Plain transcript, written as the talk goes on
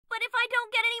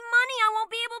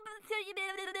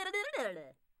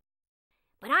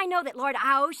But I know that Lord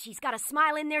Aoshi's got a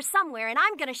smile in there somewhere, and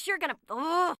I'm gonna.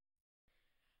 Oh!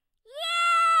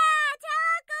 Yeah! Tell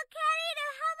Uncle Kenny to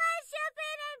hum us up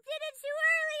in and did it too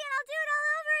early, and I'll do it all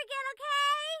over again,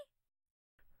 okay?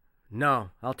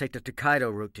 No, I'll take the Tokaido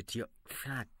route to Tio...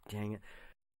 God dang it.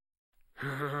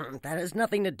 That has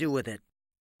nothing to do with it.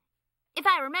 If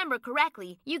I remember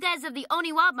correctly, you guys of the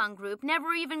Oniwaban group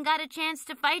never even got a chance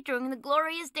to fight during the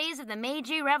glorious days of the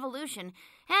Meiji Revolution,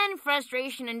 and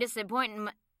frustration and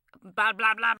disappointment... blah,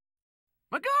 blah, blah.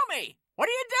 Megumi, what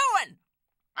are you doing?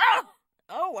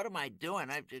 Oh, what am I doing?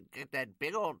 I get that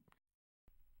big old...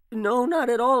 No, not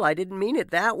at all. I didn't mean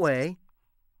it that way.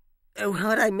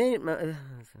 What I meant...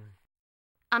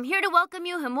 I'm here to welcome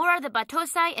you, Himura the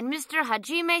Batosai and Mr.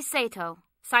 Hajime Saito.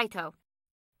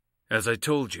 As I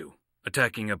told you,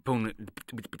 attacking opponent...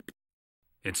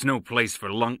 It's no place for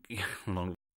lung...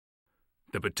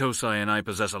 The Batosai and I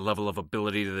possess a level of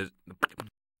ability that...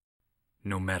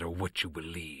 No matter what you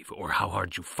believe or how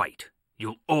hard you fight,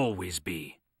 you'll always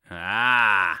be...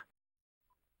 Ah!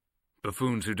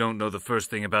 Buffoons who don't know the first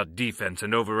thing about defense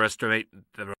and overestimate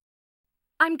the...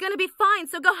 I'm gonna be fine,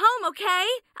 so go home, okay?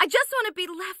 I just want to be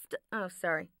left... Oh,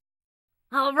 sorry.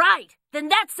 All right, then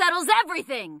that settles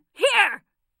everything. Here!